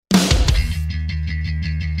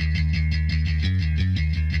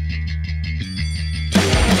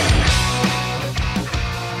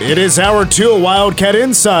It is hour 2 of Wildcat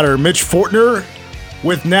Insider. Mitch Fortner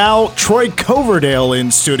with now Troy Coverdale in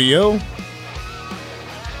studio.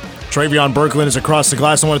 Travion Berkland is across the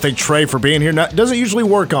glass. I want to thank Trey for being here. Doesn't usually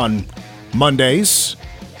work on Mondays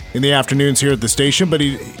in the afternoons here at the station, but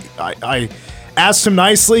I asked him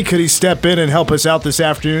nicely, could he step in and help us out this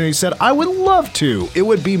afternoon? He said, I would love to. It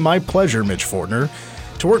would be my pleasure, Mitch Fortner,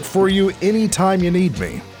 to work for you anytime you need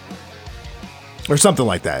me. Or something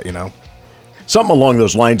like that, you know. Something along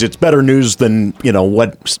those lines. It's better news than,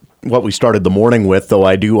 what we started the morning with, though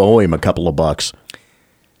I do owe him a couple of bucks.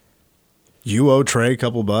 You owe Trey a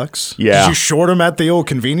couple bucks? Yeah. Did you short him at the old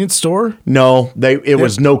convenience store? No, it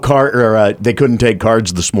was no card, or they couldn't take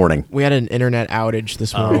cards this morning. We had an internet outage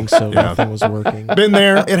this morning, so nothing was working. Been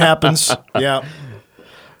there. It happens. Yeah.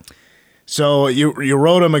 So you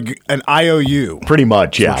wrote him an IOU. Pretty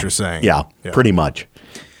much, yeah. That's what you're saying. Yeah, pretty much.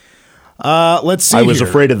 Let's see. I was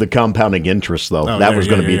afraid of the compounding interest, though. That was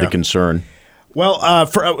going to be the concern. Well,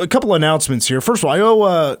 for a couple announcements here. First of all, I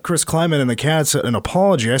owe Chris Kleiman and the Cats an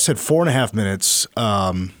apology. I said 4.5 minutes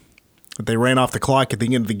that they ran off the clock at the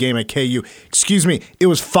end of the game at KU. Excuse me, it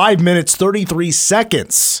was 5 minutes, 33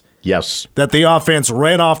 seconds. Yes. That the offense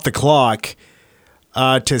ran off the clock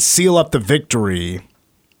to seal up the victory,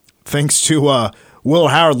 thanks to Will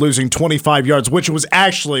Howard losing 25 yards, which was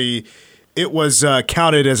actually... It was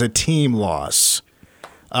counted as a team loss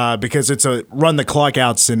because it's a run the clock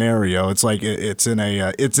out scenario. It's like it's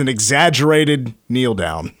an exaggerated kneel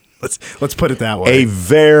down. Let's put it that way. A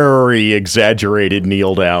very exaggerated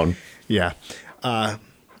kneel down. Yeah,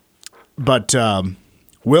 but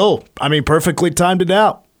Will, perfectly timed it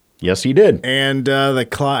out. Yes, he did. And the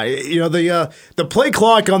clock, the play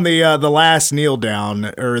clock on the last kneel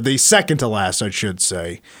down, or the second to last, I should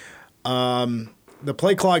say. The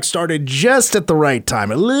play clock started just at the right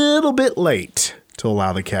time, a little bit late to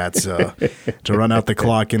allow the Cats to run out the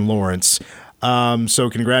clock in Lawrence. So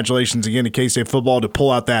congratulations again to K-State football to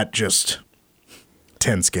pull out that just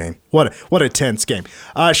tense game. What a tense game.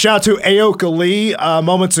 Shout out to Aoka Lee.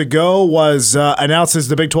 Moments ago was announced as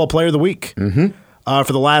the Big 12 Player of the Week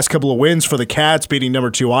for the last couple of wins for the Cats, beating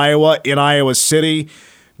number 2 Iowa in Iowa City.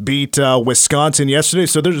 Beat Wisconsin yesterday.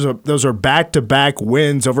 So those are back-to-back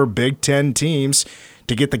wins over Big Ten teams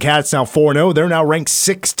to get the Cats now 4-0. They're now ranked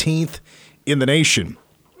 16th in the nation.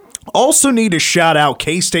 Also need to shout out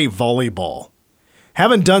K-State volleyball.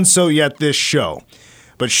 Haven't done so yet this show.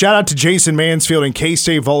 But shout out to Jason Mansfield and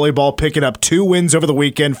K-State volleyball picking up 2 wins over the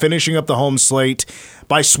weekend, finishing up the home slate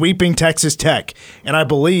by sweeping Texas Tech. And I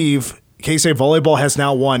believe... K-State volleyball has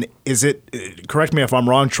now won, correct me if I'm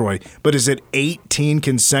wrong, Troy, but is it 18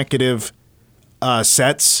 consecutive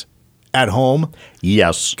sets at home?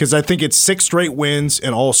 Yes. Because I think it's 6 straight wins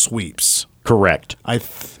and all sweeps. Correct.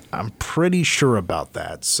 I'm pretty sure about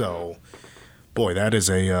that. So, boy, that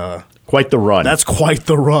is quite the run. That's quite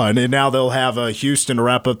the run. And now they'll have Houston to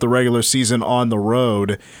wrap up the regular season on the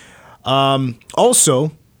road.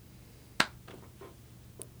 Also,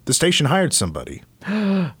 the station hired somebody.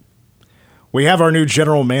 We have our new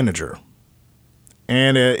general manager,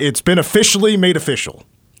 and it's been officially made official,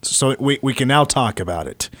 so we can now talk about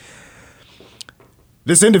it.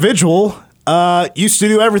 This individual used to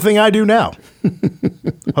do everything I do now.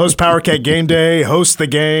 Host PowerCat Game Day, host the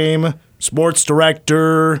game, sports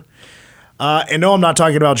director, and no, I'm not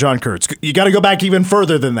talking about John Kurtz. You got to go back even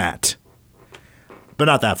further than that, but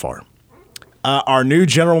not that far. Our new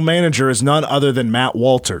general manager is none other than Matt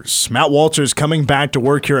Walters. Matt Walters coming back to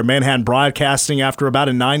work here at Manhattan Broadcasting after about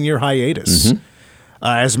a 9-year hiatus.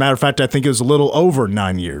 As a matter of fact, I think it was a little over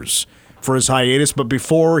 9 years for his hiatus. But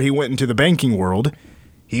before he went into the banking world,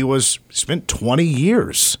 he spent 20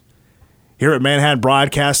 years here at Manhattan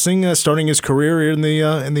Broadcasting, starting his career in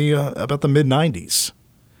the about the mid-90s.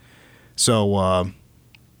 So, want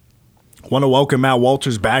to welcome Matt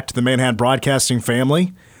Walters back to the Manhattan Broadcasting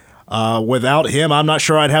family. Without him, I'm not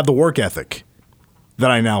sure I'd have the work ethic that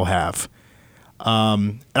I now have.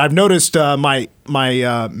 And I've noticed my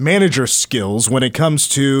manager skills when it comes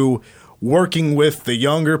to working with the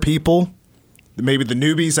younger people, maybe the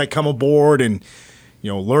newbies that come aboard and,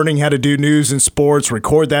 learning how to do news and sports,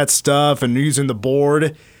 record that stuff and using the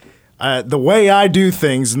board. The way I do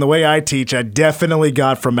things and the way I teach, I definitely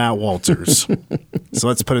got from Matt Walters. So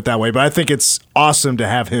let's put it that way. But I think it's awesome to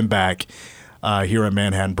have him back here at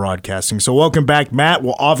Manhattan Broadcasting. So welcome back, Matt.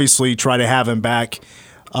 We'll obviously try to have him back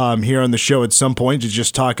here on the show at some point to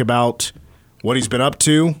just talk about what he's been up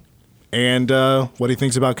to and what he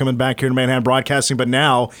thinks about coming back here to Manhattan Broadcasting. But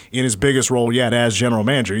now, in his biggest role yet as general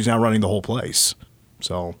manager, he's now running the whole place.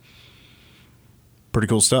 So, pretty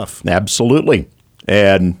cool stuff. Absolutely.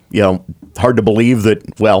 And, hard to believe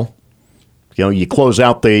that, You close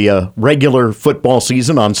out the regular football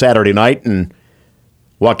season on Saturday night and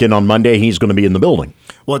walk in on Monday, he's going to be in the building.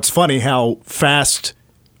 Well, it's funny how fast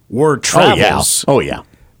word travels. Oh, yeah.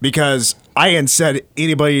 Because I hadn't said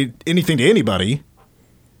anything to anybody,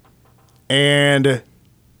 and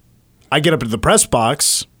I get up to the press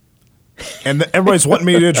box, and everybody's wanting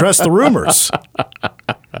me to address the rumors.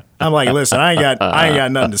 I'm like, listen, I ain't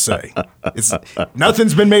got nothing to say.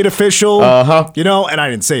 Nothing's been made official, and I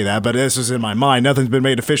didn't say that, but this is in my mind. Nothing's been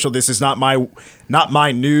made official. This is not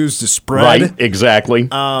my news to spread. Right, exactly.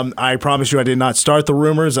 I promise you, I did not start the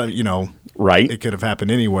rumors. Right, it could have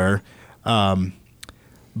happened anywhere.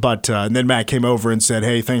 But then Matt came over and said,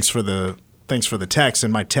 "Hey, thanks for the text,"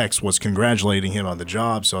 and my text was congratulating him on the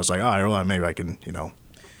job. So I was like, "All right, well, maybe I can,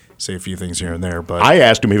 say a few things here and there." But I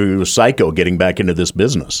asked him if he was psycho getting back into this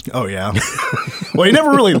business. Oh yeah. Well, he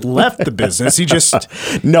never really left the business. He just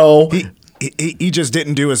he just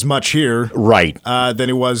didn't do as much here, right? Than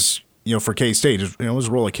he was, for K-State. His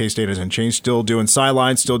role at K-State hasn't changed. Still doing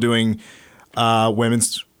sidelines. Still doing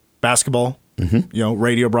women's basketball. Mm-hmm.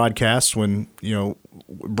 Radio broadcasts when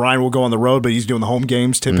Brian will go on the road, but he's doing the home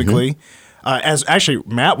games typically. Mm-hmm. As actually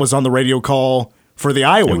Matt was on the radio call for the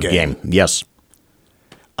Iowa game. Yes.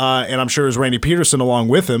 And I'm sure it was Randy Peterson along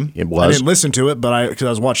with him. It was. I didn't listen to it, but because I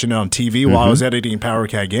was watching it on TV while I was editing Power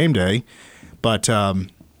Cat Game Day. But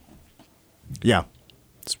yeah,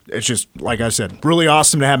 it's just like I said, really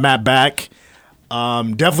awesome to have Matt back.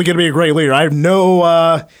 Definitely going to be a great leader. I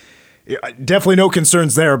have definitely no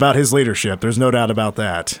concerns there about his leadership. There's no doubt about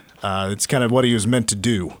that. It's kind of what he was meant to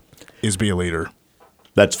do, is be a leader.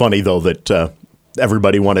 That's funny though that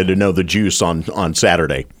everybody wanted to know the juice on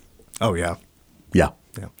Saturday. Oh yeah. Yeah.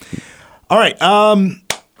 Yeah. All right.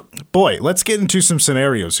 Boy, let's get into some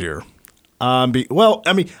scenarios here.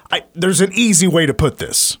 There's an easy way to put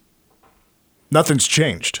this. Nothing's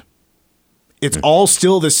changed. It's all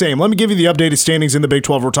still the same. Let me give you the updated standings in the Big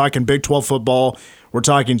 12. We're talking Big 12 football. We're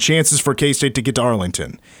talking chances for K-State to get to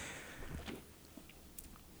Arlington.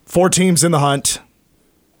 4 teams in the hunt.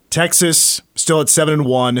 Texas still at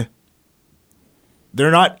 7-1.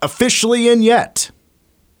 They're not officially in yet.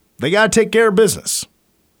 They got to take care of business.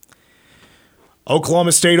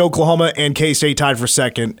 Oklahoma State, Oklahoma, and K-State tied for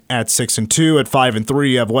second at 6-2. At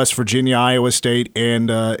 5-3, you have West Virginia, Iowa State, and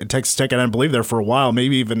Texas Tech. And I believe there for a while,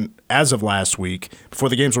 maybe even as of last week, before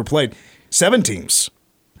the games were played. 7 teams.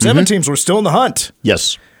 7 teams were still in the hunt.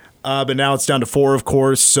 Yes. But now it's down to 4, of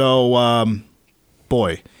course. So,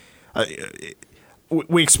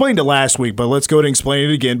 we explained it last week, but let's go ahead and explain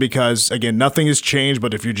it again because, again, nothing has changed.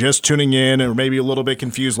 But if you're just tuning in or maybe a little bit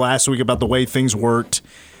confused last week about the way things worked,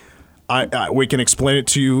 we can explain it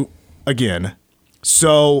to you again.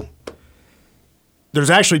 So there's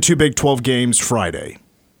actually 2 Big 12 games Friday.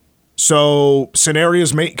 So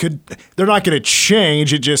scenarios they're not going to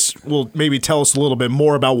change. It just will maybe tell us a little bit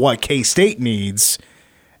more about what K-State needs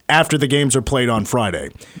after the games are played on Friday.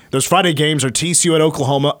 Those Friday games are TCU at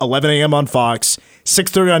Oklahoma, 11 a.m. on Fox.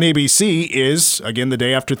 6:30 on ABC is, again, the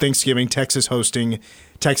day after Thanksgiving, Texas hosting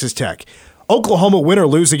Texas Tech. Oklahoma win or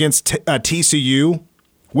lose against TCU,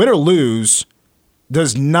 win or lose,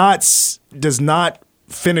 does not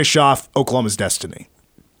finish off Oklahoma's destiny.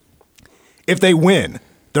 If they win,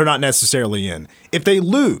 they're not necessarily in. If they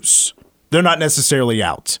lose, they're not necessarily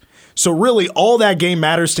out. So really, all that game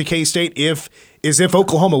matters to K-State if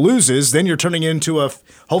Oklahoma loses, then you're turning into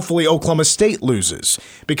hopefully Oklahoma State loses.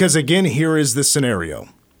 Because again, here is the scenario.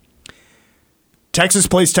 Texas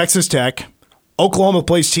plays Texas Tech, Oklahoma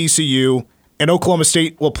plays TCU, and Oklahoma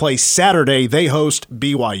State will play Saturday. They host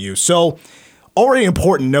BYU. So already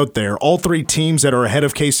important note there, all 3 teams that are ahead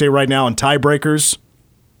of K-State right now in tiebreakers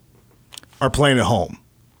are playing at home.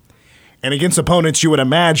 And against opponents you would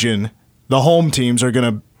imagine the home teams are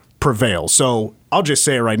going to prevail. So I'll just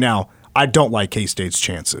say it right now, I don't like K-State's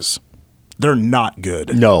chances. They're not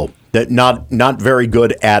good. No, not very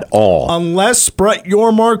good at all. Unless Brett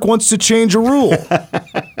Yormark wants to change a rule.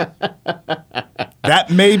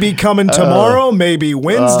 That may be coming tomorrow, maybe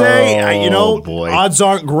Wednesday. Boy. Odds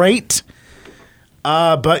aren't great.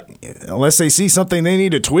 But unless they see something they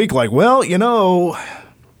need to tweak, like,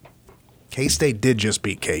 K-State did just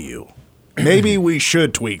beat KU. Maybe we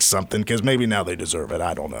should tweak something because maybe now they deserve it.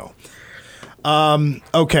 I don't know.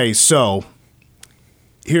 Okay, so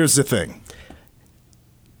here's the thing.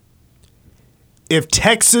 If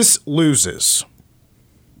Texas loses,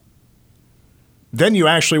 then you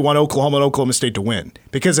actually want Oklahoma and Oklahoma State to win.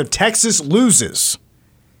 Because if Texas loses,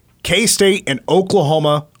 K-State and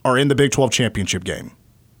Oklahoma are in the Big 12 championship game.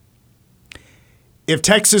 If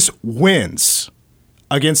Texas wins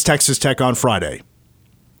against Texas Tech on Friday,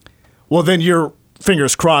 well, then you're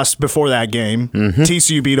fingers crossed before that game,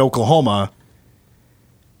 TCU beat Oklahoma,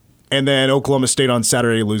 and then Oklahoma State on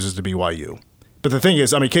Saturday loses to BYU. But the thing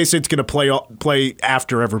is, I mean, K-State's going to play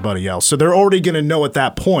after everybody else. So they're already going to know at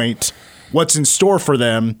that point what's in store for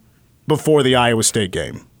them before the Iowa State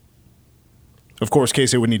game. Of course,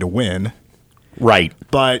 K-State would need to win. Right.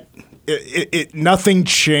 But nothing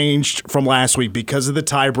changed from last week because of the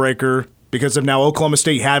tiebreaker, because of now Oklahoma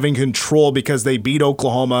State having control because they beat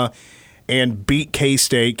Oklahoma and beat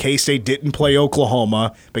K-State. K-State didn't play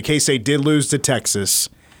Oklahoma, but K-State did lose to Texas.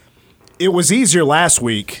 It was easier last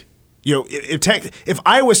week. You know, if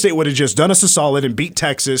Iowa State would have just done us a solid and beat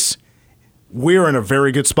Texas, we're in a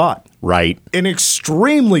very good spot. Right. An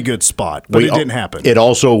extremely good spot, but it didn't happen. It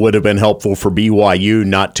also would have been helpful for BYU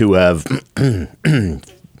not to have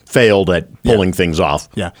failed at pulling things off.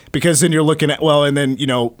 Yeah, because then you're looking at, well, and then, you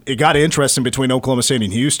know, it got interesting between Oklahoma State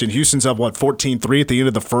and Houston. Houston's up, 14-3 at the end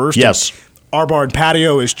of the first? Yes. Arbar and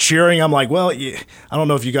Patio is cheering. I'm like, well, I don't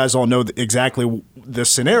know if you guys all know exactly the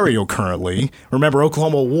scenario currently. Remember,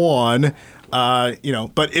 Oklahoma won, but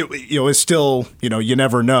it's still, you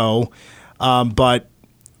never know. But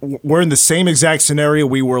we're in the same exact scenario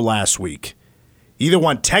we were last week. Either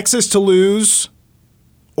want Texas to lose,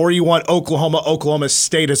 or you want Oklahoma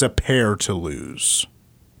State as a pair to lose.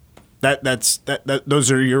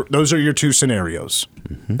 Those are your two scenarios.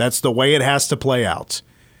 Mm-hmm. That's the way it has to play out.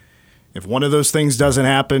 If one of those things doesn't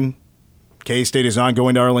happen, K-State is not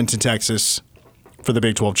going to Arlington, Texas for the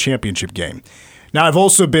Big 12 championship game. Now, I've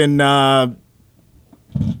also been a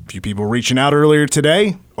few people reaching out earlier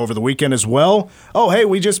today, over the weekend as well. Oh, hey,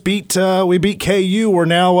 we just beat KU.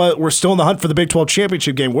 We're still in the hunt for the Big 12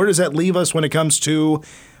 championship game. Where does that leave us when it comes to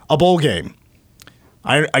a bowl game?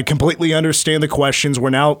 I completely understand the questions.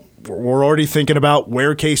 We're already thinking about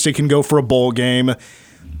where K-State can go for a bowl game.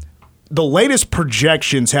 The latest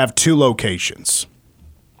projections have two locations.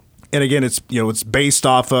 And again, it's based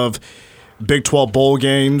off of Big 12 bowl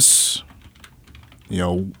games,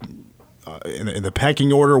 in the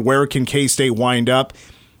pecking order, where can K-State wind up?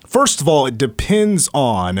 First of all, it depends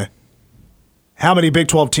on how many Big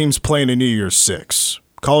 12 teams play in a New Year's Six.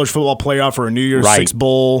 College football playoff or a New Year's Six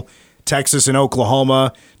bowl, Texas and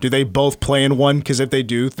Oklahoma, do they both play in one? Because if they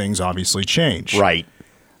do, things obviously change. Right.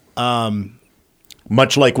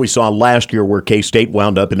 Much like we saw last year where K-State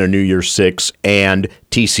wound up in a New Year's Six and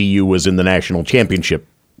TCU was in the national championship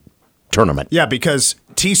tournament. Yeah, because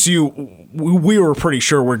TCU, we were pretty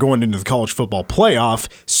sure we're going into the college football playoff.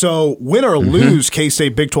 So win or lose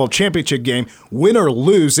K-State Big 12 championship game, win or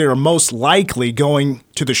lose, they are most likely going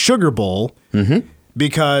to the Sugar Bowl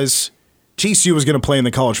because TCU was going to play in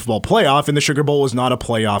the college football playoff, and the Sugar Bowl was not a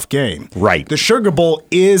playoff game. Right. The Sugar Bowl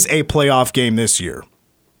is a playoff game this year.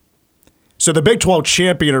 So the Big 12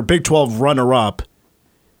 champion or Big 12 runner-up,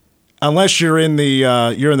 unless you're in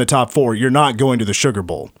the top four, you're not going to the Sugar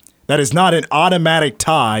Bowl. That is not an automatic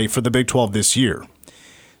tie for the Big 12 this year.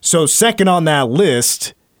 So second on that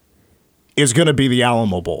list is going to be the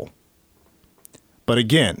Alamo Bowl. But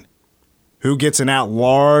again, who gets an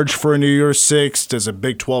at-large for a New Year's Six? Does a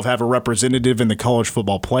Big 12 have a representative in the college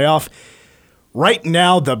football playoff? Right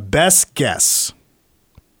now, the best guess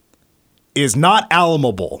is not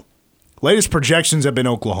Alamo Bowl. Latest projections have been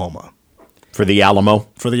Oklahoma. For the Alamo?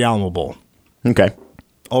 For the Alamo Bowl. Okay.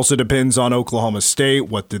 Also depends on Oklahoma State.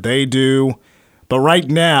 What do they do? But right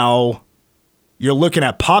now, you're looking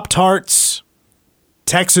at Pop-Tarts,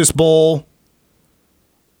 Texas Bowl,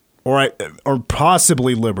 or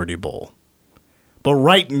possibly Liberty Bowl. But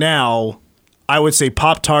right now, I would say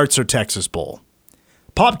Pop-Tarts or Texas Bowl.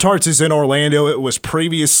 Pop-Tarts is in Orlando. It was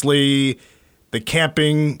previously the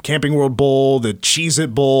Camping World Bowl, the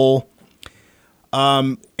Cheez-It Bowl.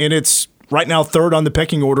 And it's right now third on the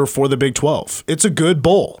pecking order for the Big 12. It's a good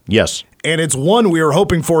bowl. Yes. And it's one we were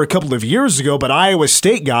hoping for a couple of years ago, but Iowa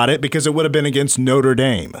State got it because it would have been against Notre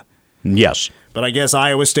Dame. Yes. But I guess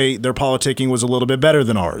Iowa State, their politicking was a little bit better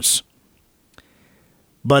than ours.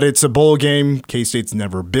 But it's a bowl game K-State's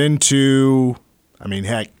never been to. I mean,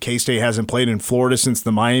 heck, K-State hasn't played in Florida since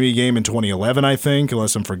the Miami game in 2011, I think,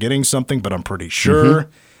 unless I'm forgetting something, but I'm pretty sure.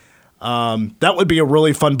 That would be a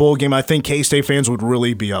really fun bowl game I think K-State fans would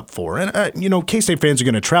really be up for. And, K-State fans are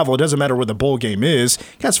going to travel. It doesn't matter where the bowl game is.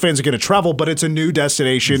 Cats fans are going to travel, but it's a new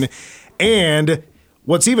destination. And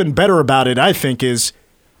what's even better about it, I think, is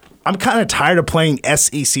I'm kind of tired of playing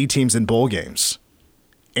SEC teams in bowl games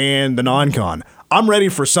and the non-con. I'm ready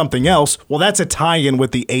for something else. Well, that's a tie-in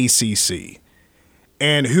with the ACC.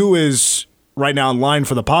 And who is right now in line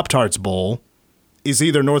for the Pop-Tarts Bowl is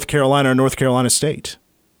either North Carolina or North Carolina State.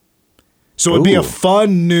 So it'd be a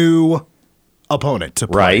fun new opponent to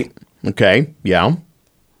play. Right. Okay. Yeah.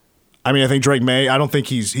 I mean, I think Drake May. I don't think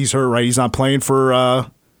he's hurt, right? He's not playing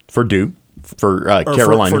for Duke, for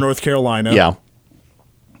Carolina, for North Carolina. Yeah.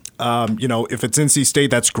 If it's NC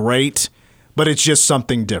State, that's great, but it's just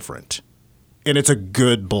something different, and it's a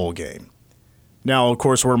good bowl game. Now, of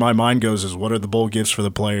course, where my mind goes is, what are the bowl gifts for the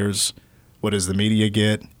players? What does the media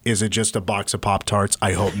get? Is it just a box of Pop-Tarts?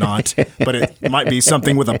 I hope not. But it might be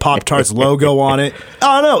something with a Pop-Tarts logo on it.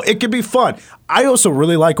 I don't know. It could be fun. I also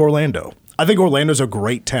really like Orlando. I think Orlando's a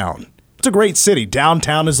great town. It's a great city.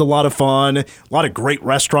 Downtown is a lot of fun. A lot of great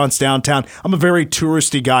restaurants downtown. I'm a very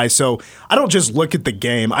touristy guy, so I don't just look at the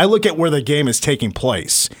game. I look at where the game is taking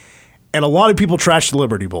place. And a lot of people trash the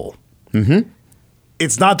Liberty Bowl. Mm-hmm.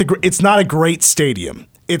 It's not a great stadium.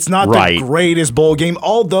 It's not the greatest bowl game,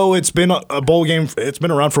 although it's been a bowl game. It's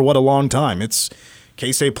been around for a long time. It's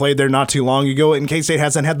K-State played there not too long ago, and K-State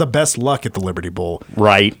hasn't had the best luck at the Liberty Bowl.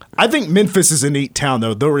 Right. I think Memphis is a neat town,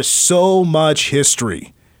 though. There is so much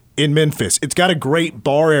history in Memphis. It's got a great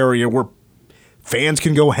bar area where fans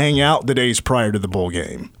can go hang out the days prior to the bowl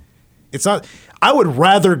game. It's not. I would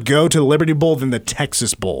rather go to the Liberty Bowl than the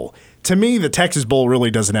Texas Bowl. To me, the Texas Bowl really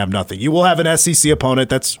doesn't have nothing. You will have an SEC opponent.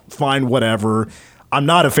 That's fine, whatever. I'm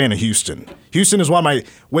not a fan of Houston. Houston is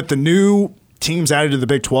with the new teams added to the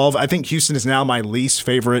Big 12, I think Houston is now my least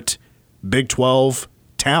favorite Big 12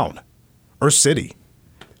 town or city.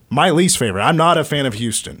 My least favorite. I'm not a fan of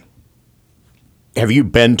Houston. Have you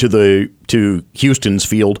been to Houston's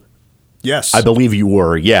field? Yes. I believe you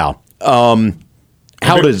were, yeah. How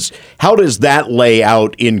does that lay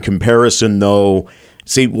out in comparison, though?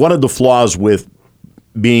 See, one of the flaws with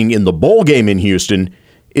being in the bowl game in Houston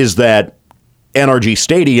is that NRG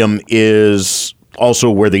Stadium is also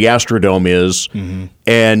where the Astrodome is,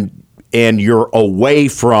 and you're away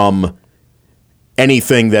from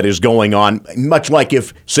anything that is going on, much like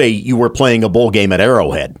if, say, you were playing a bowl game at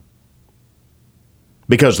Arrowhead,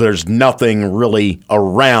 because there's nothing really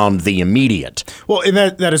around the immediate. Well, and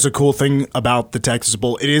that is a cool thing about the Texas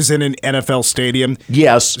Bowl. It is in an NFL stadium.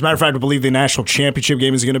 Yes. As a matter of fact, I believe the national championship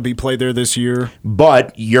game is going to be played there this year.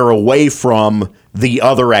 But you're away from the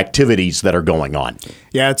other activities that are going on.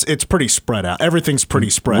 Yeah, it's pretty spread out. Everything's pretty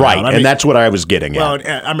spread out. Right, and that's what I was getting at. Well,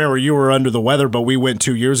 I remember you were under the weather, but we went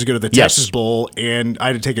 2 years ago to the Texas Bowl, and I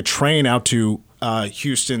had to take a train out to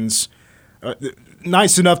Houston's.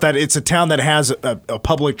 Nice enough that it's a town that has a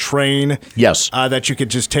public train. Yes. That you could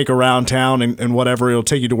just take around town and whatever. It'll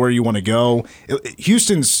take you to where you want to go.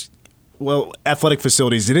 Houston's, athletic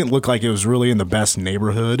facilities didn't look like it was really in the best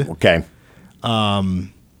neighborhood. Okay.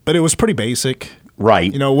 But it was pretty basic.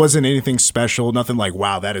 Right. It wasn't anything special. Nothing like,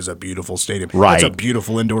 wow, that is a beautiful stadium. Right. That's a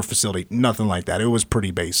beautiful indoor facility. Nothing like that. It was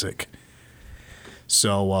pretty basic.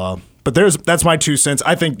 So, but that's my 2 cents.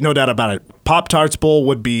 I think, no doubt about it, Pop-Tarts Bowl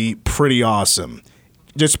would be pretty awesome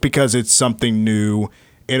just because it's something new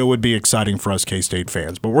and it would be exciting for us K-State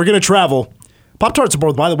fans. But we're going to travel. Pop-Tarts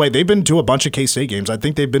Bowl, by the way, they've been to a bunch of K-State games. I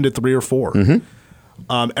think they've been to 3 or 4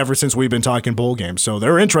 ever since we've been talking bowl games. So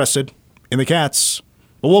they're interested in the Cats.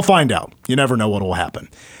 But we'll find out. You never know what will happen.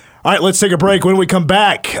 All right, let's take a break. When we come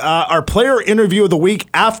back, our player interview of the week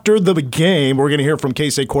after the game, we're going to hear from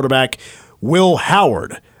K-State quarterback Will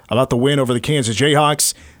Howard about the win over the Kansas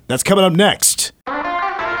Jayhawks. That's coming up next.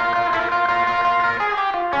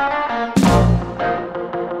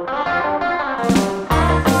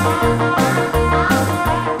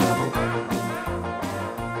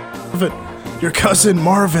 Your cousin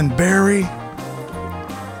Marvin Berry.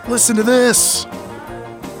 Listen to this.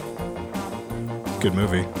 Good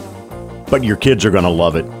movie. But your kids are going to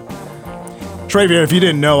love it. Travian, if you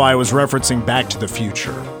didn't know, I was referencing Back to the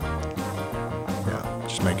Future. Yeah,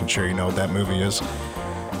 just making sure you know what that movie is.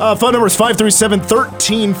 Phone number is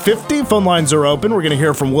 537-1350. Phone lines are open. We're going to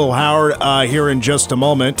hear from Will Howard here in just a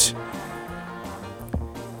moment.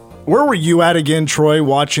 Where were you at again, Troy,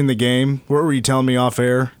 watching the game? Where were you telling me off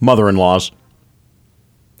air? Mother-in-law's.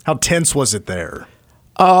 How tense was it there?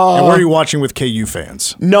 And were you watching with KU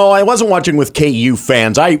fans? No, I wasn't watching with KU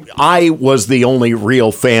fans. I was the only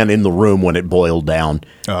real fan in the room when it boiled down.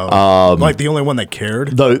 Like the only one that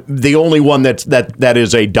cared? The only one that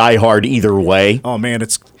is a diehard either way. Oh, man,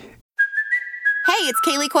 it's... Hey, it's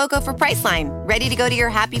Kaylee Cuoco for Priceline. Ready to go to your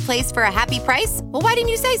happy place for a happy price? Well, why didn't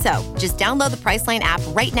you say so? Just download the Priceline app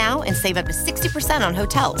right now and save up to 60% on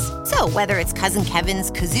hotels. So whether it's Cousin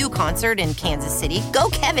Kevin's Kazoo Concert in Kansas City, go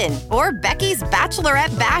Kevin, or Becky's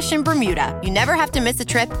Bachelorette Bash in Bermuda, you never have to miss a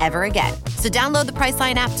trip ever again. So download the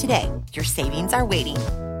Priceline app today. Your savings are waiting.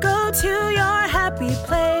 Go to your happy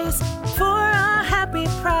place for a happy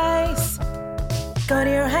price. Go to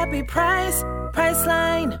your happy price,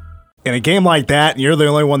 Priceline. In a game like that, and you're the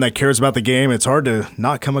only one that cares about the game, it's hard to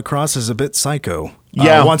not come across as a bit psycho.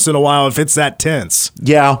 once in a while if it's that tense.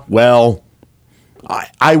 Yeah, well,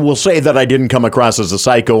 I will say that I didn't come across as a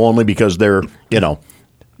psycho only because they're,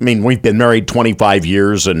 we've been married 25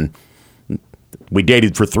 years and we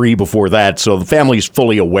dated for 3 before that, so the family's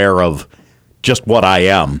fully aware of just what I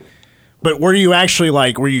am. But were you actually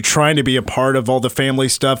were you trying to be a part of all the family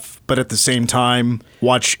stuff, but at the same time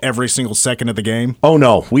watch every single second of the game? Oh,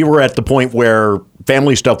 no. We were at the point where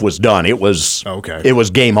family stuff was done. It was It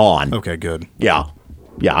was game on. Okay, good. Yeah.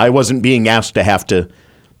 Yeah, I wasn't being asked to have to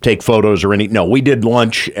take photos or anything. No, we did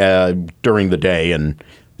lunch during the day, and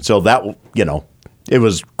so that, it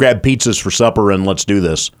was grab pizzas for supper and let's do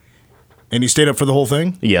this. And you stayed up for the whole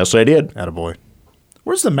thing? Yes, I did. Attaboy.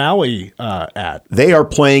 Where's the Maui at? They are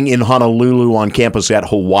playing in Honolulu on campus at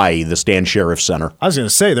Hawaii, the Stan Sheriff Center. I was going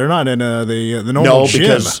to say, they're not in the normal gym.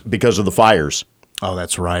 No, because of the fires. Oh,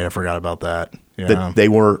 that's right. I forgot about that. Yeah. They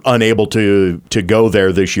were unable to go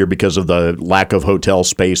there this year because of the lack of hotel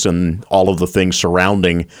space and all of the things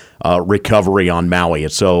surrounding recovery on Maui.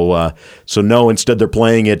 So no, instead they're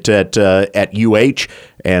playing it at UH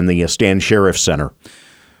and the Stan Sheriff Center.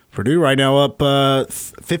 Purdue right now up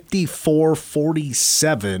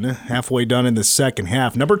 54-47, halfway done in the second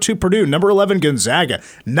half. Number 2 Purdue, number 11 Gonzaga.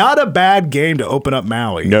 Not a bad game to open up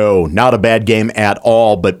Maui. No, not a bad game at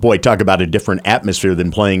all. But boy, talk about a different atmosphere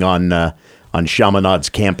than playing on Chaminade's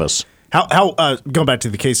campus. How going back to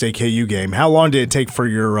the K-State KU game? How long did it take for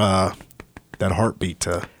your that heartbeat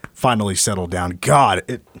to finally settle down?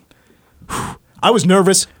 God, I was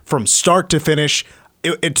nervous from start to finish.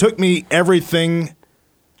 It took me everything.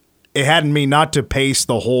 It had in me not to pace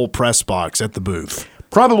the whole press box at the booth.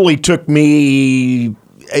 Probably took me,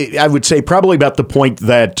 I would say, probably about the point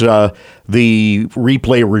that the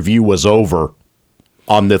replay review was over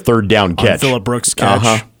on the third down catch. On Phillip Brooks' catch.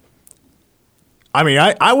 Uh-huh. I mean,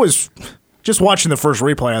 I was just watching the first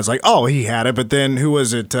replay. I was like, oh, he had it. But then who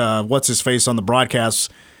was it? What's his face on the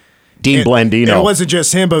broadcast? Dean Blandino. It wasn't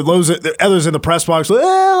just him, but the others in the press box.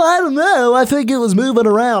 Well, I don't know. I think it was moving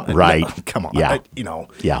around. Right. Come on. Yeah.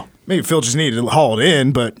 Yeah. Maybe Phil just needed to haul it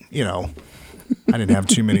in, but, I didn't have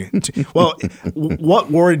too many. Well,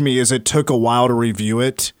 what worried me is it took a while to review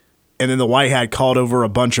it, and then the White Hat called over a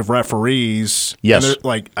bunch of referees. Yes.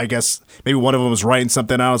 And I guess maybe one of them was writing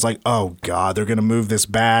something out. I was like, oh, God, they're going to move this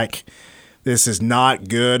back. This is not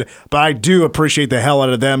good. But I do appreciate the hell out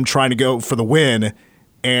of them trying to go for the win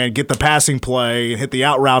and get the passing play and hit the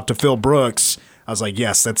out route to Phil Brooks. I was like,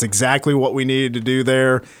 yes, that's exactly what we needed to do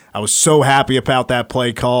there. I was so happy about that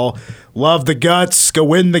play call. Love the guts, go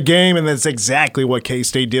win the game, and that's exactly what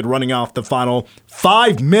K-State did, running off the final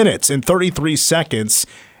 5 minutes and 33 seconds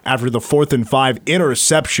after the 4th and 5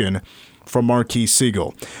 interception from Marquis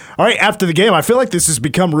Siegel. All right, after the game, I feel like this has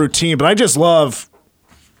become routine, but I just love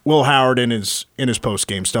Will Howard in his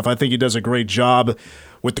post-game stuff. I think he does a great job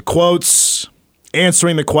with the quotes,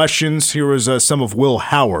 answering the questions. Here was some of Will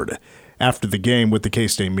Howard after the game with the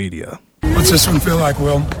K-State media. What's this one feel like,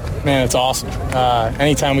 Will? Man, it's awesome.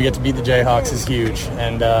 Anytime we get to beat the Jayhawks is huge.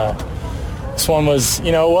 And this one was,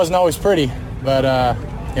 it wasn't always pretty, but,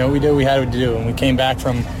 we did what we had to do. And we came back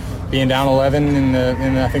from being down 11 in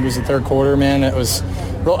I think it was the third quarter, man. It was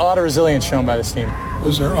a lot of resilience shown by this team.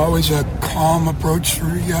 Was there always a calm approach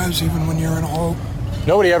for you guys, even when you're in a hole?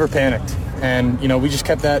 Nobody ever panicked. And, we just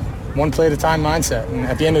kept that one play at a time mindset. And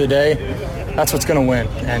at the end of the day, that's what's going to win.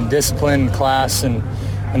 And discipline, class, and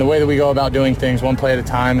the way that we go about doing things one play at a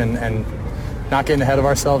time and not getting ahead of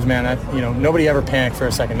ourselves, man, nobody ever panicked for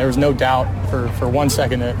a second. There was no doubt for 1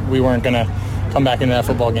 second that we weren't going to come back into that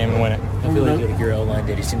football game and win it. I feel like your O-line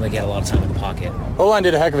did. He seemed like he had a lot of time in the pocket. O-line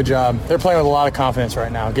did a heck of a job. They're playing with a lot of confidence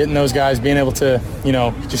right now. Getting those guys, being able to,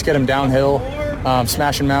 just get them downhill,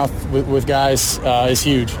 smashing mouth with guys is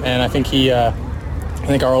huge. And I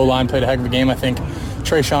think our O-line played a heck of a game. I think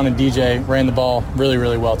Trayshawn and DJ ran the ball really,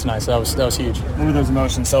 really well tonight, so that was huge. What were those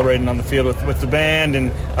emotions celebrating on the field with the band? And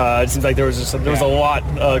it seems like there was a lot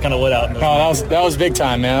kind of let out. That was big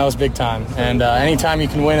time, man. That was big time. And anytime you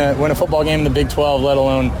can win a football game in the Big 12, let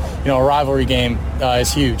alone a rivalry game,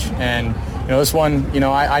 is huge. And this one,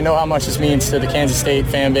 I know how much this means to the Kansas State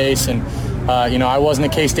fan base, and I wasn't a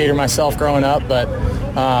K-Stater myself growing up, but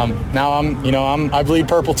now I bleed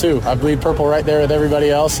purple too. I bleed purple right there with everybody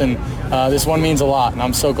else, and this one means a lot. And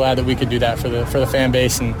I'm so glad that we could do that for the fan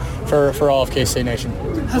base and for all of K-State Nation.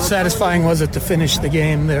 How satisfying was it to finish the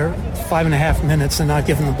game there, 5.5 minutes, and not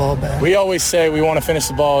giving the ball back? We always say we want to finish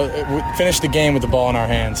the game with the ball in our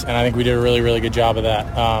hands, and I think we did a really, really good job of that.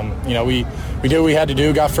 We did what we had to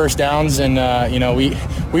do, got first downs, and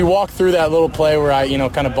we walked through that little play where I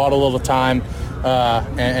kind of bought a little time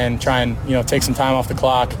and try and take some time off the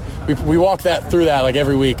clock. we walk through that like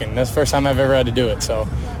every week, and that's the first time I've ever had to do it. So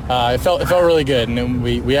it felt really good, and then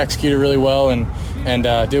we executed really well and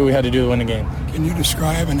did what we had to do to win the game. Can you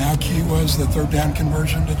describe and how key was the third down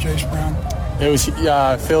conversion to Jace Brown? It was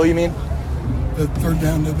Phil, you mean? The third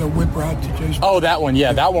down to the whip route to Jace Brown. Oh, that one,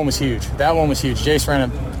 yeah, that one was huge. Jace ran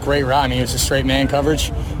a great route. I mean, it was just straight man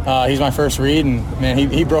coverage. He's my first read, and man,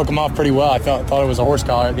 he broke him off pretty well. I thought it was a horse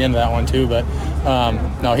collar at the end of that one too, but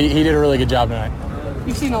no, he did a really good job tonight.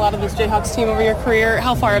 You've seen a lot of this Jayhawks team over your career.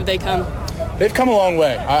 How far have they come? They've come a long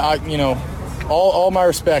way. All my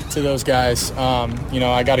respect to those guys.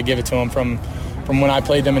 I got to give it to them from when I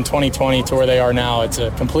played them in 2020 to where they are now. It's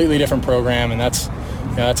a completely different program, and that's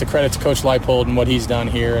a credit to Coach Leipold and what he's done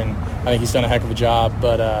here, and I think he's done a heck of a job.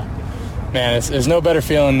 But man, there's no better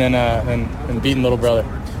feeling than beating little brother.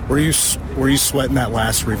 Were you sweating that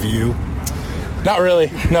last review? Not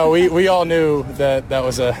really. No, we all knew that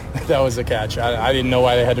was a catch. I didn't know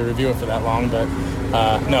why they had to review it for that long, but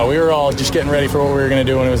no, we were all just getting ready for what we were going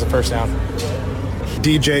to do when it was a first down.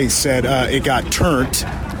 DJ said it got turnt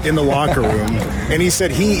in the locker room, and he said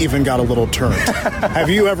he even got a little turnt. Have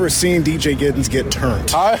you ever seen DJ Giddens get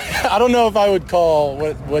turnt? I don't know if I would call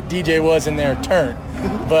what DJ was in there turnt,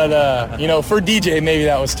 but for DJ maybe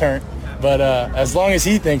that was turnt. But as long as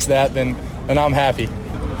he thinks that, then I'm happy.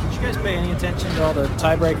 Did you guys pay any attention to all the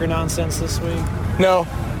tiebreaker nonsense this week? No,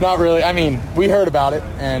 not really. I mean, we heard about it,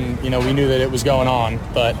 and we knew that it was going on,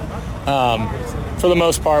 but for the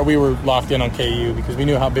most part, we were locked in on KU because we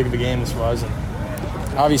knew how big of a game this was. And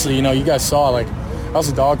obviously, you guys saw that was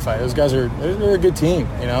a dogfight. Those guys they're a good team,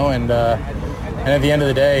 and at the end of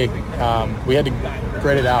the day, we had to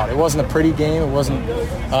grit it out. It wasn't a pretty game. It wasn't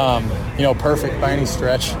perfect by any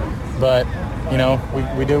stretch, but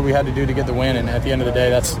we did what we had to do to get the win. And at the end of the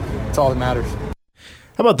day, that's all that matters.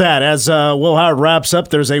 How about that? As Will Howard wraps up,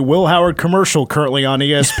 there's a Will Howard commercial currently on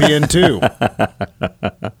ESPN2.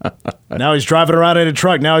 Now he's driving around in a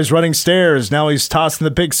truck. Now he's running stairs. Now he's tossing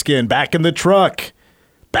the pigskin. Back in the truck.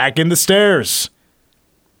 Back in the stairs.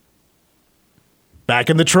 Back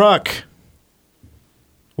in the truck.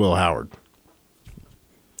 Will Howard.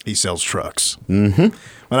 He sells trucks. Mm-hmm.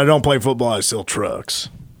 When I don't play football, I sell trucks.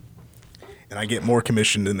 And I get more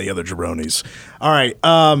commission than the other jabronis. All right.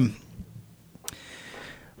 I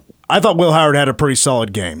thought Will Howard had a pretty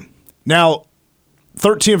solid game. Now,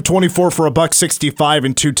 13 of 24 for $165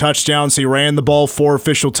 and 2 touchdowns. He ran the ball 4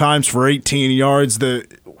 official times for 18 yards. The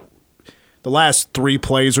last 3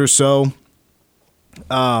 plays or so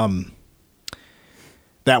that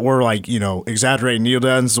were exaggerating kneel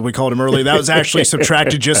downs, as we called him earlier, that was actually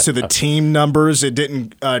subtracted just to the team numbers. It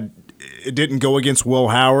didn't go against Will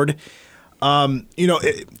Howard. Any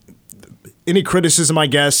criticism, I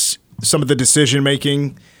guess, some of the decision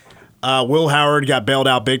making. Will Howard got bailed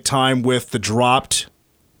out big time with the dropped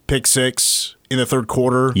pick 6 in the third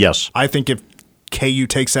quarter. Yes. I think if KU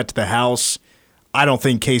takes that to the house, I don't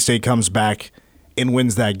think K-State comes back and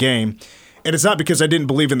wins that game. And it's not because I didn't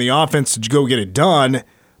believe in the offense to go get it done,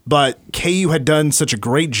 but KU had done such a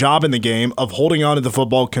great job in the game of holding on to the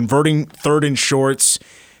football, converting third and shorts,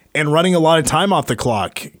 and running a lot of time off the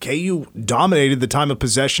clock. KU dominated the time of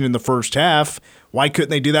possession in the first half. Why couldn't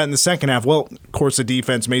they do that in the second half? Well, of course, the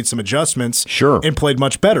defense made some adjustments and played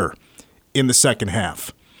much better in the second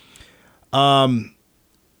half. And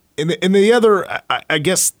the other, I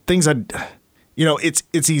guess, things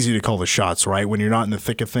it's easy to call the shots, right, when you're not in the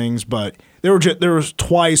thick of things. But there was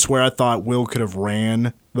twice where I thought Will could have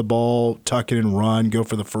ran the ball, tuck it and run, go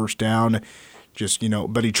for the first down,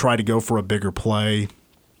 but he tried to go for a bigger play.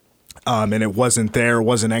 And it wasn't there, it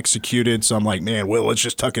wasn't executed. So I'm like, man, Will, let's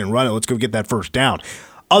just tuck it and run it. Let's go get that first down.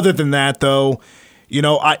 Other than that, though,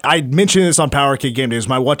 I mentioned this on Power Kick Game Days,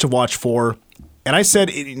 my what to watch for. And I said,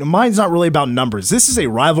 mine's not really about numbers. This is a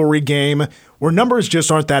rivalry game where numbers just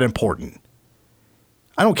aren't that important.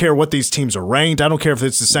 I don't care what these teams are ranked. I don't care if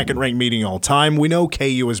it's the second-ranked meeting all time. We know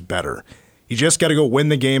KU is better. You just got to go win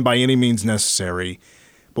the game by any means necessary.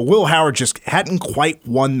 But Will Howard just hadn't quite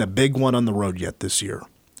won the big one on the road yet this year.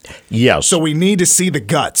 Yes. So we need to see the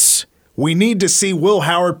guts. We need to see Will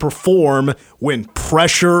Howard perform when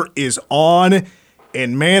pressure is on.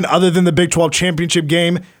 And, man, other than the Big 12 championship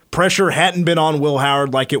game, pressure hadn't been on Will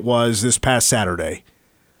Howard like it was this past Saturday.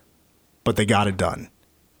 But they got it done.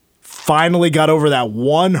 Finally got over that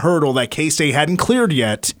one hurdle that K-State hadn't cleared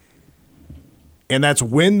yet. And that's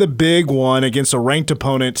win the big one against a ranked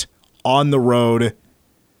opponent on the road.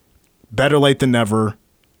 Better late than never.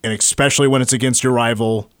 And especially when it's against your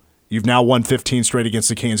rival. You've now won 15 straight against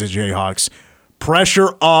the Kansas Jayhawks.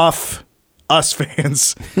 Pressure off us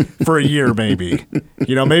fans for a year, maybe.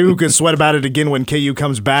 Maybe we could sweat about it again when KU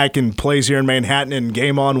comes back and plays here in Manhattan and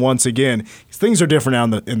game on once again. Things are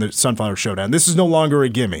different now in the Sunflower Showdown. This is no longer a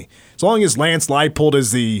gimme. As long as Lance Leipold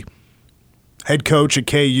is the head coach at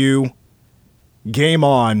KU, game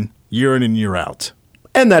on, year in and year out.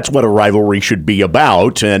 And that's what a rivalry should be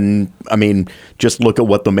about. And, just look at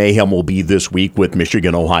what the mayhem will be this week with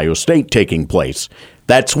Michigan-Ohio State taking place.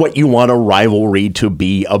 That's what you want a rivalry to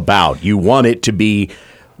be about. You want it to be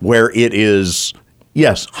where it is,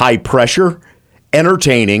 yes, high pressure,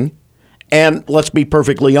 entertaining, and let's be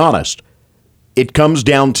perfectly honest. It comes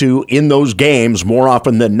down to, in those games, more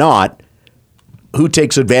often than not, who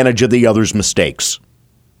takes advantage of the other's mistakes.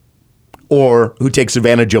 Or who takes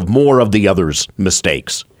advantage of more of the other's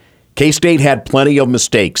mistakes. K-State had plenty of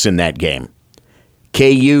mistakes in that game.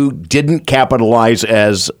 KU didn't capitalize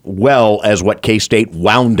as well as what K-State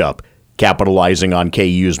wound up capitalizing on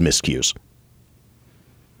KU's miscues.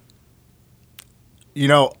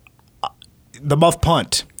 The muff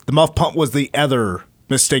punt. The muff punt was the other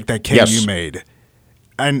mistake that KU made.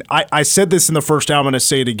 And I said this in the first hour, I'm going to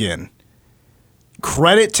say it again.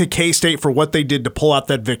 Credit to K-State for what they did to pull out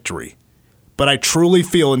that victory. But I truly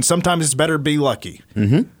feel, and sometimes it's better to be lucky,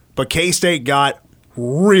 but K-State got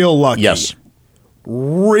real lucky. Yes.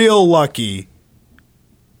 Real lucky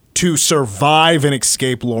to survive and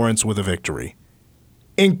escape Lawrence with a victory.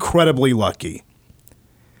 Incredibly lucky.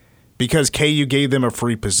 Because KU gave them a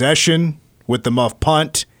free possession with the muff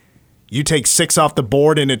punt. You take 6 off the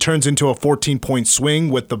board, and it turns into a 14-point swing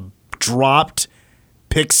with the dropped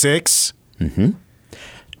pick 6.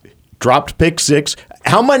 Dropped pick 6.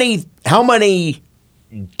 How many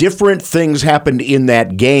different things happened in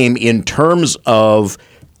that game in terms of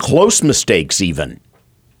close mistakes even?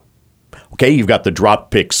 Okay, you've got the drop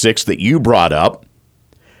pick 6 that you brought up.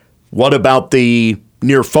 What about the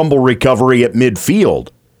near fumble recovery at midfield?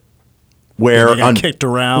 Where got kicked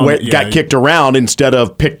around. Got kicked around instead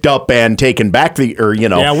of picked up and taken back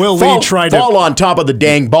Will Lee tried to fall on top of the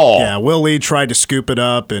dang ball. Yeah, Will Lee tried to scoop it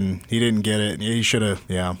up and he didn't get it. He should have,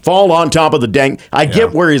 fall on top of the dang. I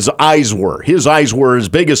get where his eyes were. His eyes were as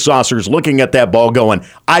big as saucers looking at that ball going,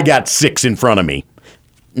 I got 6 in front of me.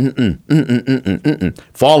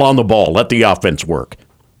 Fall on the ball. Let the offense work.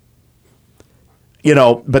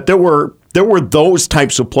 But there were those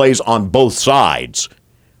types of plays on both sides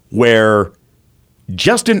where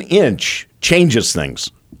just an inch changes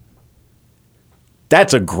things.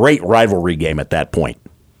 That's a great rivalry game at that point.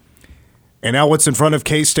 And now what's in front of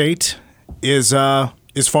K-State is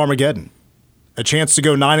Farmageddon. A chance to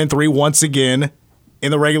go 9-3 once again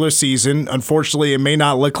in the regular season. Unfortunately, it may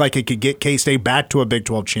not look like it could get K-State back to a Big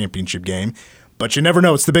 12 championship game, but you never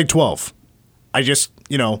know. It's the Big 12. I just,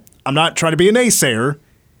 I'm not trying to be a naysayer.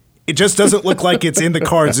 It just doesn't look like it's in the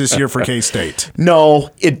cards this year for K-State.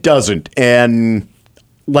 No, it doesn't. And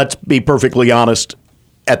let's be perfectly honest.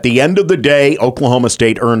 At the end of the day, Oklahoma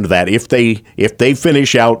State earned that. If they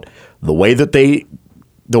finish out the way that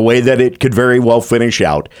it could very well finish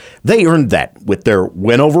out, they earned that with their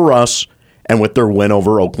win over us and with their win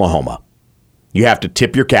over Oklahoma. You have to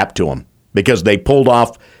tip your cap to them because they pulled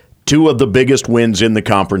off 2 of the biggest wins in the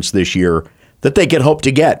conference this year that they could hope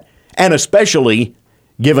to get. And especially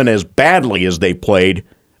given as badly as they played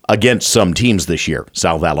against some teams this year.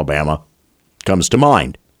 South Alabama comes to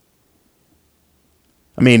mind.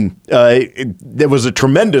 There was a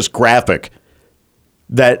tremendous graphic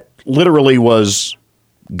that literally was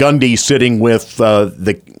Gundy sitting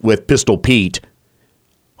with Pistol Pete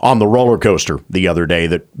on the roller coaster the other day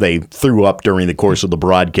that they threw up during the course of the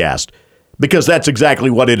broadcast, because that's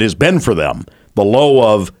exactly what it has been for them. The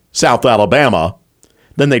low of South Alabama,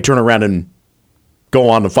 then they turn around and go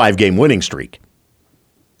on a 5-game winning streak,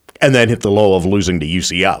 and then hit the low of losing to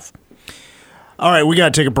UCF. All right, we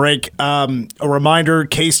got to take a break. A reminder,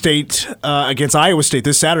 K-State against Iowa State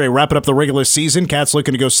this Saturday, wrapping up the regular season. Cats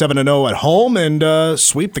looking to go 7-0 at home and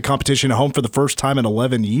sweep the competition at home for the first time in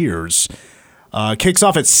 11 years. Kicks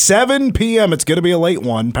off at 7 p.m. It's going to be a late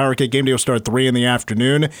one. Power Kick Game Day will start at 3 in the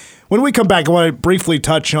afternoon. When we come back, I want to briefly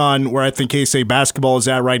touch on where I think K-State basketball is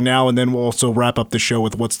at right now, and then we'll also wrap up the show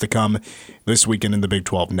with what's to come this weekend in the Big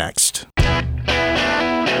 12 next.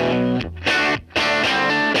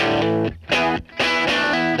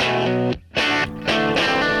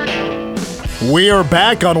 We are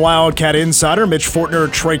back on Wildcat Insider. Mitch Fortner,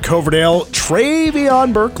 Trey Coverdale,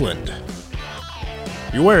 Travion Birkland.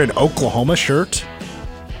 You wearing an Oklahoma shirt?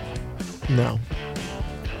 No.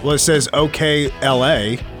 Well, it says OK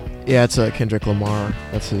LA. Yeah, it's Kendrick Lamar.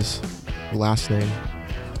 That's his last name.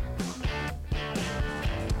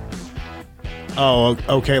 Oh,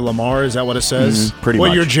 okay, Lamar, is that what it says? Pretty much.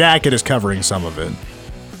 Well, your jacket is covering some of it.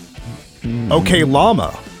 Okay,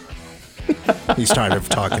 llama. He's tired of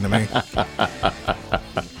talking to me.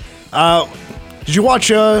 Did you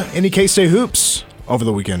watch any K-State hoops over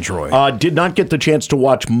the weekend, Troy? Did not get the chance to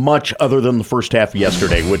watch much other than the first half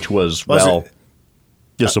yesterday, which was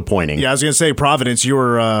disappointing. Yeah, I was going to say, Providence, you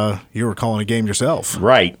were calling a game yourself.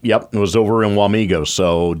 Right, yep. It was over in Wamego,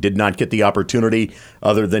 so did not get the opportunity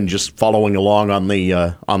other than just following along on the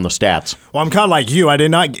stats. Well, I'm kind of like you. I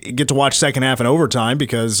did not get to watch second half and overtime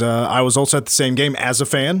because I was also at the same game as a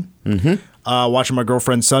fan, watching my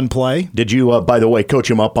girlfriend's son play. Did you, by the way,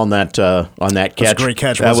 coach him up on that catch? That was a great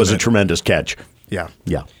catch, That was a tremendous catch. Yeah.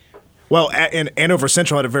 Yeah. Well, and Andover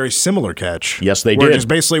Central had a very similar catch. Yes, they where did. It just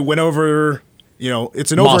basically went over...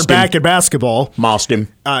 it's an over and back in basketball. Mossed him.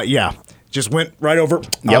 Yeah. Just went right over.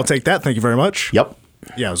 Yep. I'll take that. Thank you very much. Yep.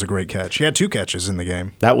 Yeah, it was a great catch. He had 2 catches in the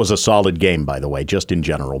game. That was a solid game, by the way, just in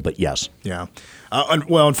general, but yes. Yeah.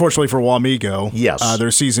 Well, unfortunately for Wamego, yes.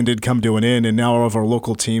 Their season did come to an end, and now all of our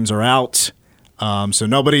local teams are out. So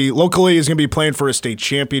nobody locally is going to be playing for a state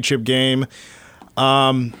championship game.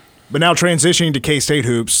 But now transitioning to K-State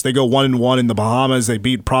hoops, they go 1-1 in the Bahamas. They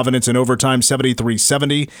beat Providence in overtime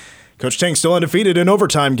 73-70. Coach Tang still undefeated in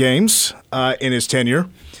overtime games in his tenure.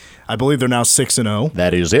 I believe they're now 6-0.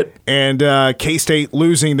 That is it. And K-State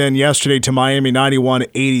losing then yesterday to Miami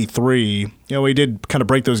 91-83. We did kind of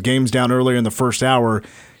break those games down earlier in the first hour.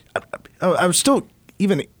 I was still,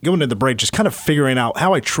 even going to the break, just kind of figuring out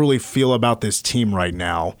how I truly feel about this team right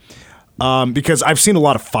now. Because I've seen a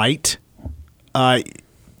lot of fight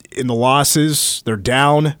in the losses. They're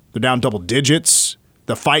down double digits.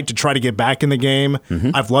 The fight to try to get back in the game.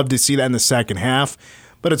 I've loved to see that in the second half.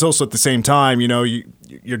 But it's also at the same time,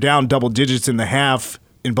 you're down double digits in the half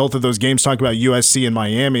in both of those games, talking about USC and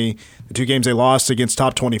Miami, the 2 games they lost against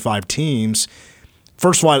top 25 teams.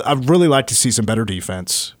 First of all, I'd really like to see some better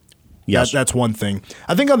defense. Yes. That's one thing.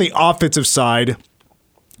 I think on the offensive side,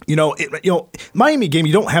 Miami game,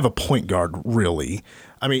 you don't have a point guard, really.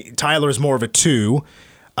 I mean, Tyler's more of a 2.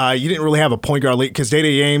 You didn't really have a point guard because Dede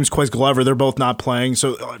Ames, Quez Glover, they're both not playing.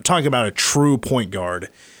 So talking about a true point guard,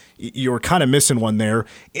 you were kind of missing one there.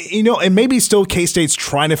 And maybe still K-State's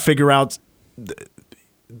trying to figure out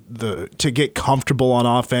to get comfortable on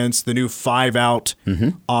offense, the new 5-out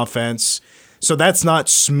offense. So that's not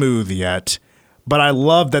smooth yet. But I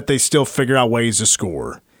love that they still figure out ways to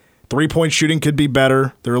score. 3-point shooting could be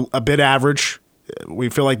better. They're a bit average. We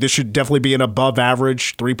feel like this should definitely be an above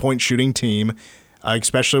average 3-point shooting team.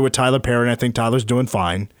 Especially with Tyler Perry, and I think Tyler's doing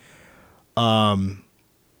fine. But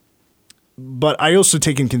I also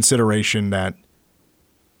take in consideration that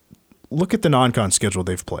look at the non-con schedule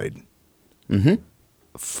they've played.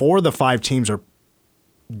 4 of the 5 teams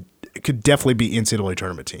could definitely be NCAA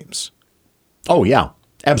tournament teams. Oh, yeah.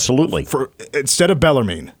 Absolutely. Instead of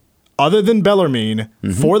Bellarmine. Other than Bellarmine,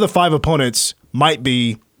 4 of the 5 opponents might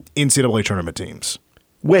be NCAA tournament teams.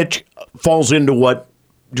 Which falls into what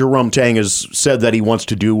Jerome Tang has said that he wants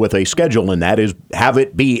to do with a schedule, and that is have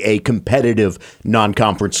it be a competitive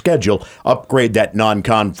non-conference schedule, upgrade that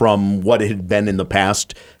non-con from what it had been in the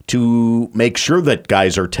past to make sure that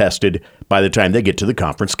guys are tested by the time they get to the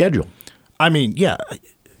conference schedule. I mean, yeah.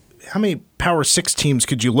 How many Power 6 teams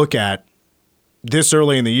could you look at this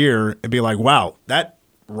early in the year and be like, wow, that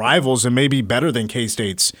rivals and maybe better than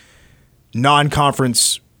K-State's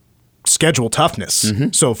non-conference schedule toughness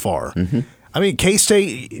so far? I mean,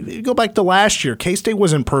 K-State, go back to last year. K-State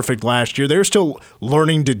wasn't perfect last year. They were still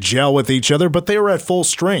learning to gel with each other, but they were at full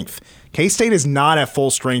strength. K-State is not at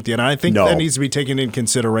full strength yet, and I think that needs to be taken into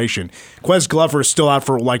consideration. Quez Glover is still out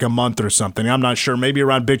for like a month or something. I'm not sure. Maybe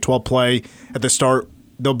around Big 12 play at the start,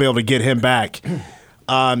 they'll be able to get him back.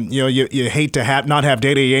 You hate to not have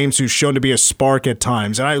Dede Ames, who's shown to be a spark at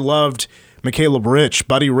times. And I loved Caleb Rich,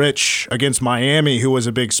 Buddy Rich against Miami, who was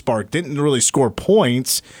a big spark. Didn't really score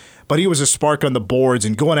points, but he was a spark on the boards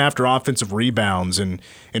and going after offensive rebounds and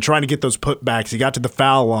trying to get those putbacks. He got to the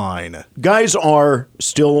foul line. Guys are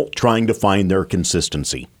still trying to find their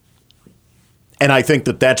consistency. And I think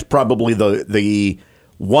that that's probably the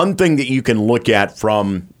one thing that you can look at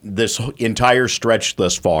from this entire stretch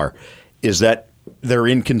thus far is that they're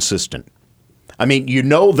inconsistent. I mean, you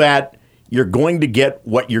know that you're going to get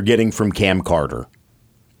what you're getting from Cam Carter.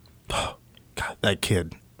 God, that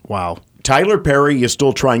kid. Wow. Tyler Perry is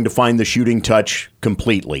still trying to find the shooting touch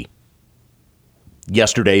completely.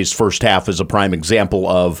 Yesterday's first half is a prime example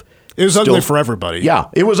of it was ugly for everybody. Yeah,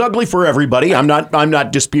 it was ugly for everybody. I'm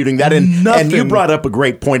not disputing that. And you brought up a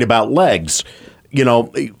great point about legs. You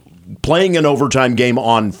know, playing an overtime game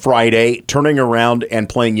on Friday, turning around and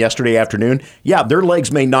playing yesterday afternoon, yeah, their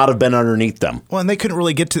legs may not have been underneath them. Well, and they couldn't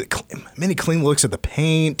really get to many clean looks at the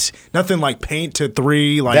paint. Nothing like paint to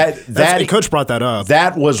three. Like the coach brought that up.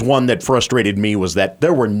 That was one that frustrated me, was that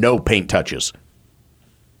there were no paint touches.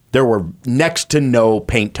 There were next to no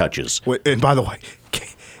paint touches. And by the way,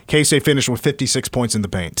 K-State finished with 56 points in the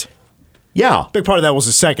paint. Yeah. Big part of that was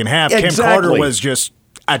the second half. Exactly. Cam Carter was just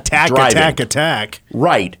attack.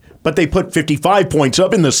 Right. But they put 55 points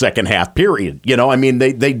up in the second half, period.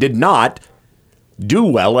 They did not do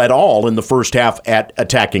well at all in the first half at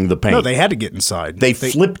attacking the paint. No, they had to get inside. They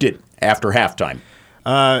flipped it after halftime.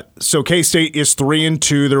 So K-State is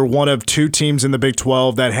 3-2. They're one of two teams in the Big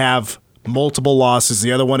 12 that have multiple losses.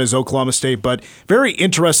 The other one is Oklahoma State. But very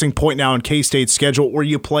interesting point now in K-State's schedule where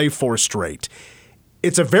you play 4 straight.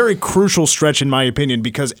 It's a very crucial stretch, in my opinion,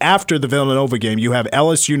 because after the Villanova game, you have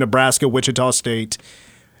LSU, Nebraska, Wichita State,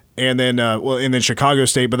 and then Chicago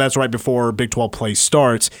State, but that's right before Big 12 play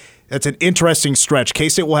starts. That's an interesting stretch.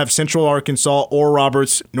 K-State will have Central Arkansas, Oral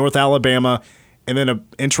Roberts, North Alabama, and then an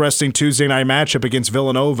interesting Tuesday night matchup against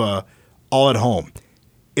Villanova, all at home.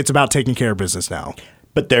 It's about taking care of business now.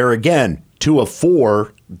 But there again, 2 of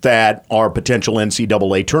 4 that are potential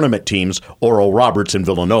NCAA tournament teams, Oral Roberts and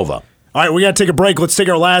Villanova. All right, we got to take a break. Let's take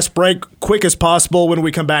our last break quick as possible. When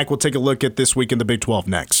we come back, we'll take a look at this week in the Big 12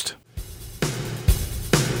 next.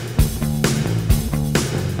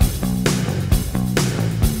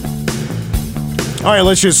 All right,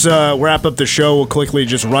 let's just wrap up the show. We'll quickly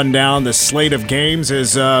just run down the slate of games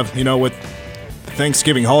as, with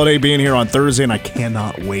Thanksgiving holiday being here on Thursday, and I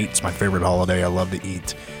cannot wait. It's my favorite holiday. I love to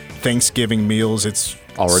eat Thanksgiving meals. It's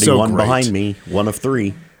already so one great. behind me, 1 of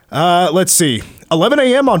 3. Let's see. 11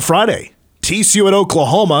 a.m. on Friday. TCU at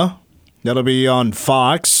Oklahoma. That'll be on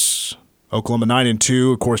Fox. Oklahoma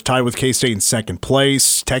 9-2, of course, tied with K-State in second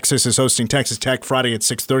place. Texas is hosting Texas Tech Friday at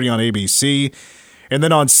 6:30 on ABC. And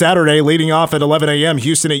then on Saturday, leading off at 11 a.m.,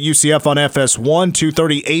 Houston at UCF on FS1,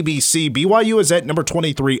 2:30 ABC. BYU is at number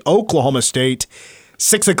 23, Oklahoma State.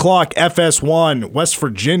 6 o'clock FS1, West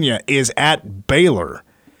Virginia is at Baylor.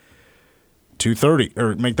 2:30,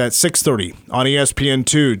 or make that 6:30 on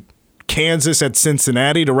ESPN2. Kansas at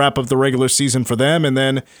Cincinnati to wrap up the regular season for them. And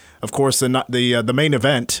then, of course, the main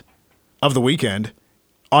event of the weekend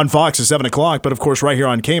on Fox is 7 o'clock. But, of course, right here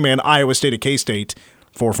on K-Man, Iowa State at K-State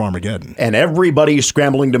for Farmageddon. And everybody's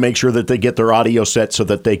scrambling to make sure that they get their audio set so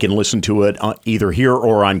that they can listen to it either here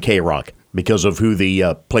or on K-Rock because of who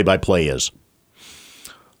the play-by-play is.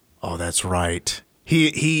 Oh, that's right.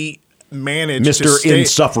 He managed Mr.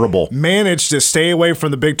 Insufferable. Managed to stay away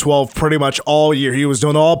from the Big 12 pretty much all year. He was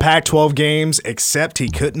doing all Pac-12 games, except he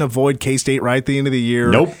couldn't avoid K-State right at the end of the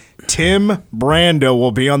year. Nope. Tim Brando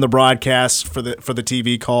will be on the broadcast for the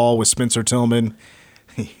TV call with Spencer Tillman.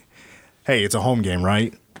 Hey, it's a home game,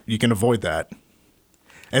 right? You can avoid that.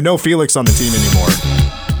 And no Felix on the team anymore.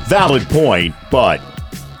 Valid point, but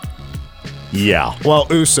yeah. Well,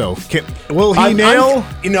 Uso, will he nail?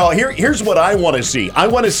 Here's what I want to see. I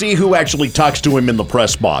want to see who actually talks to him in the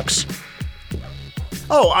press box.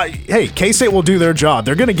 Hey, K-State will do their job.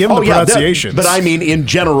 They're going to give him the pronunciations. But I mean, in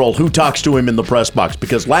general, who talks to him in the press box?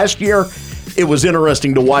 Because last year, it was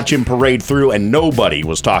interesting to watch him parade through, and nobody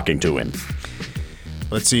was talking to him.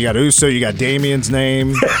 Let's see. You got Uso. You got Damien's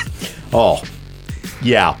name. Oh,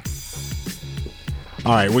 yeah.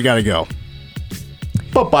 All right, we got to go.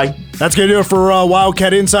 Bye-bye. That's going to do it for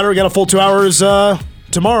Wildcat Insider. We got a full 2 hours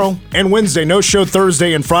tomorrow and Wednesday. No show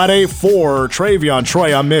Thursday and Friday. For Travion,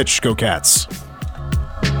 Troy, I'm Mitch. Go Cats.